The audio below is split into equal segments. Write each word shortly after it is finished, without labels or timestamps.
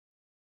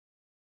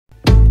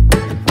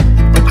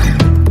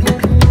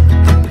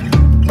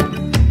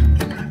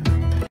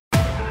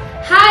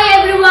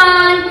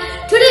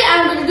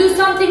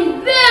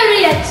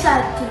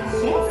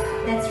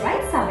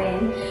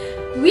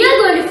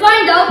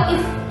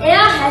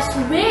has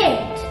to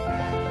wait.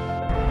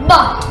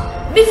 But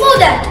before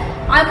that,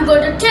 I'm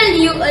going to tell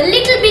you a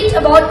little bit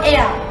about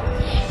air.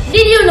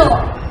 Did you know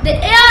the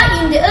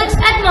air in the Earth's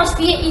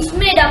atmosphere is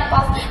made up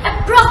of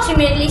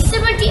approximately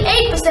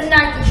 78%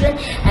 nitrogen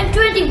and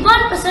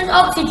 21%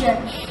 oxygen.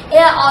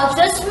 Air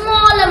also has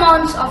small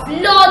amounts of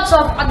lots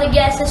of other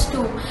gases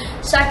too,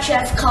 such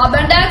as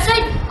carbon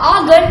dioxide,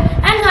 argon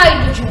and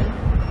hydrogen.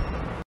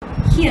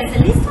 Here's a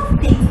list of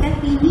things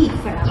that we need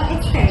for our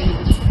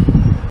experiment.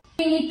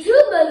 We need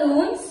 2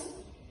 balloons,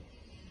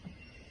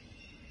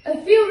 a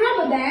few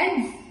rubber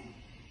bands,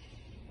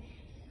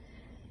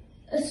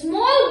 a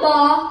small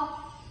bar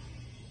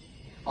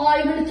or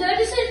even a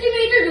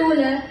 30cm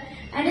ruler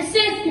and a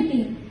safety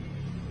pin.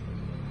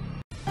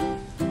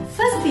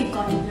 First we've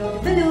got to blow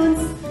the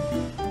balloons.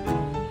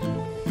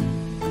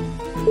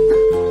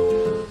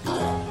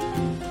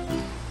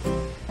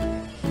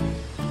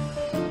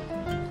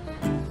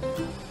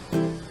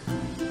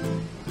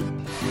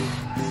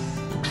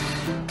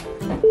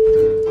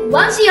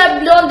 Once you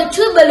have blown the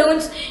 2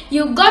 balloons,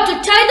 you've got to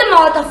tie the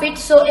mouth of it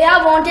so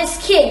air won't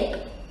escape.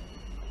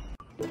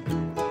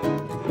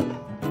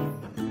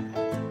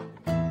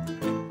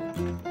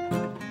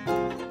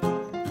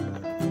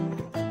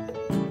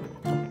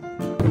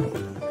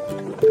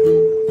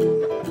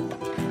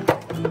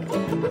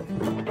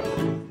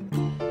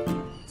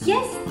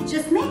 Yes,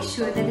 just make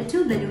sure that the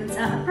 2 balloons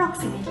are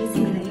approximately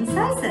similar in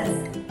sizes.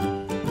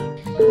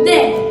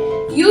 Then,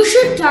 you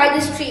should tie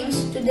the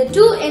strings to the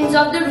 2 ends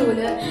of the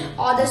ruler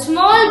or the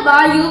small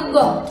bar you've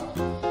got.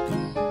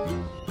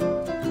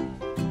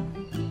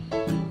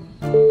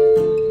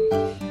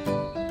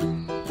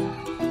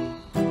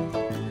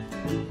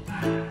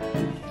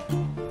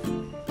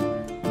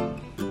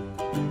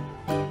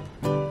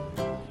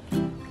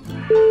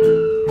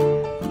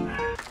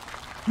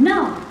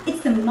 Now,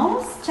 it's the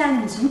most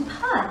challenging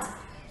part.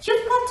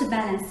 You've got to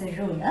balance the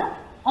ruler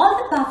or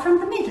the bar from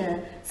the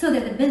middle so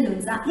that the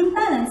balloons are in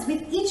balance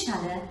with each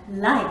other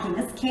like in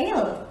a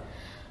scale.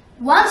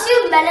 Once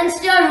you've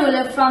balanced your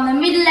ruler from the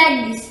middle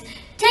like this,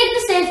 take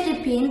the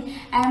safety pin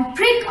and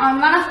prick on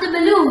one of the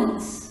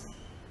balloons.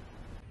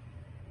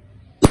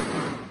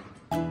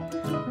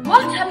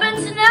 What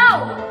happens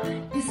now?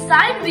 The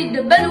side with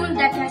the balloon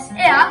that has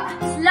air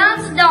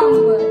slants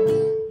downwards.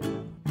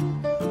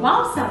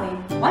 Wow,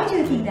 Savain, why do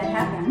you think that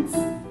happens?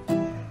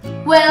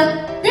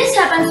 Well, this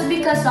happens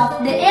because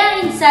of the air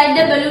inside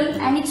the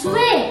balloon and its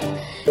weight.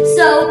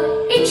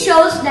 So, it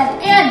shows that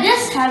air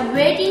does have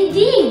weight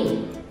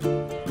indeed.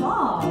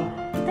 Wow,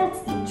 that's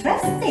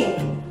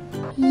interesting.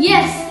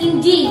 Yes,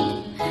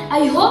 indeed.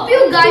 I hope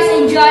you guys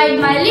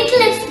enjoyed my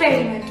little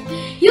experiment.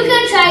 You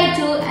can try it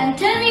too and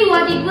tell me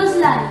what it was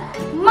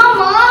like.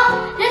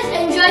 Mama, let's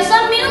enjoy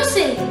some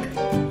music.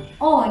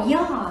 Oh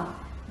yeah,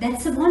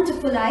 that's a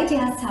wonderful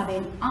idea,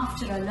 Savain,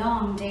 after a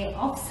long day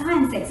of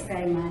science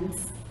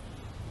experiments.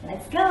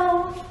 Let's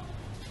go!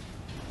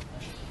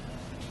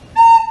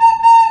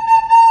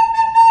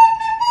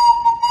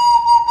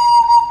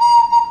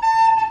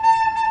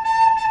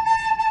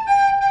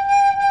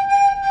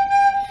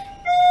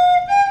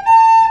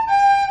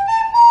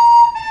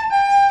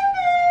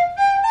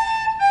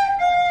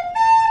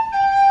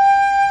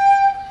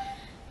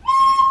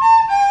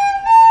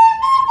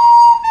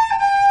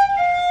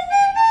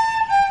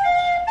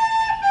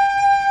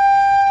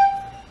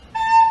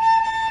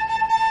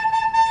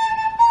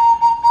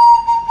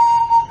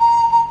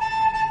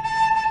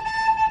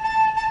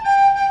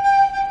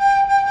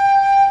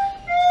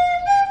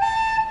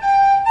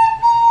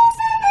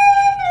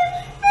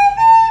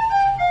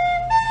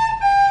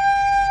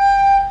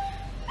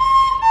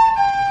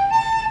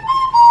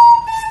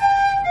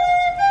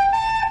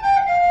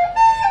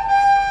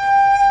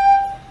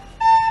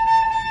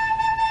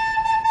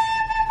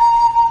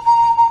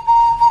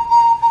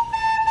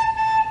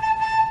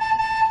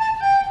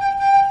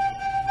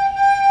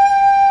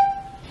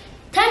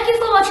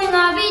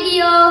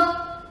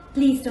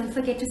 Please don't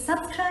forget to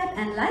subscribe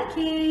and like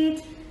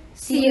it.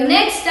 See you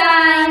next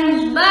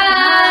time.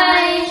 Bye.